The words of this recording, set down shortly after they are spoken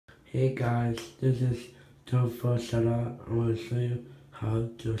Hey guys, this is Topher Salah. I'm gonna show you how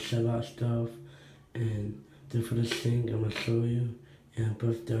to set out stuff and do for the sink. I'm gonna show you and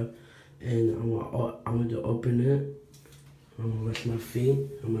put stuff and I'm gonna open it. I'm gonna wash my feet.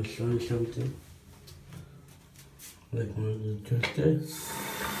 I'm gonna show you something. Like one of the twister.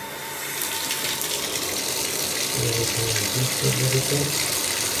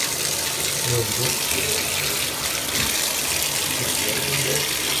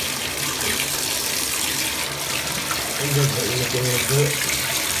 I'm just going to do it.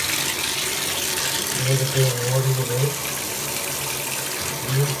 I'm going to put water away.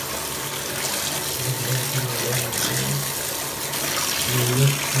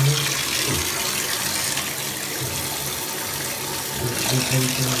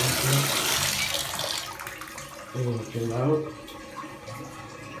 And come out.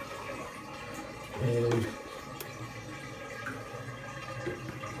 And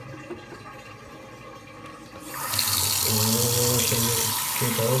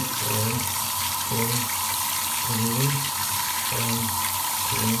take out 1, 2,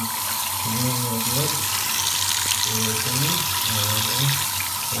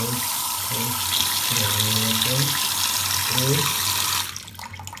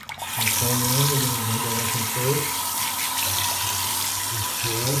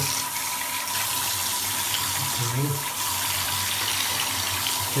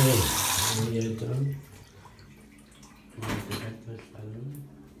 3, you're done.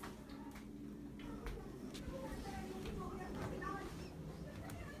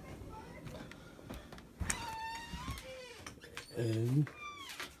 And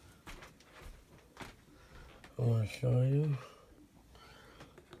I want to show you.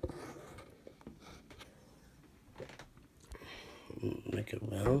 Make it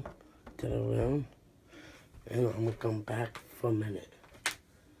round, turn it around, and I'm gonna come back for a minute.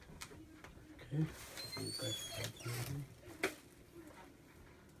 Okay.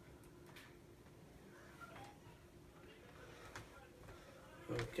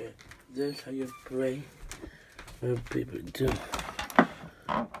 Okay. This is how you pray. What people do.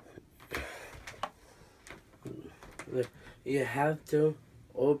 Look, you have to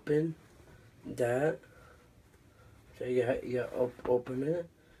open that. So you open it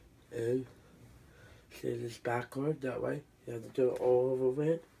and see this backward that way. You have to do it all over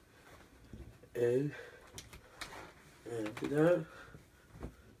it and do that.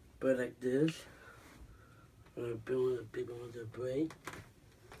 But like this, people want to pray.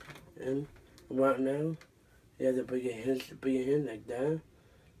 And right now, you have to put your hand like that.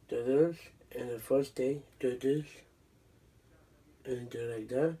 Do this, and the first day, do this, and do like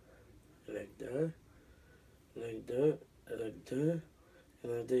that, like that, like that, like that,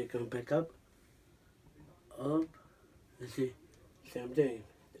 and after you come back up, you see, same thing,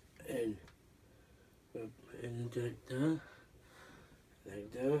 and do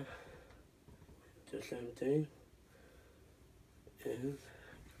like that, the same thing, and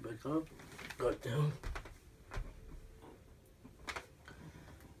back up, go down,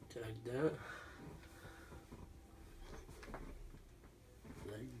 like that,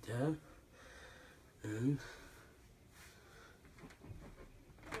 like that, and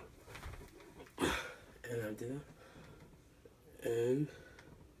after that, and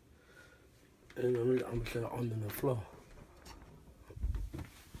I'm gonna set it on the floor.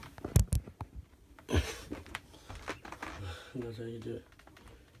 And that's how you do it.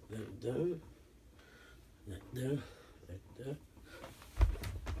 Like that, like that, like that,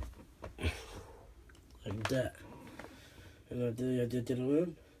 like that. And after you did it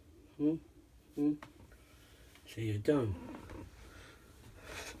around, so you're done.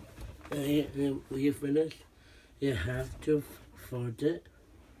 And when you finish, you have to fold it.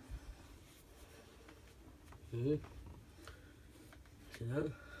 See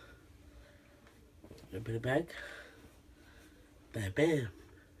that? You put it back. Bam, bam.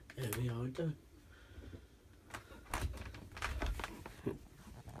 And we are done.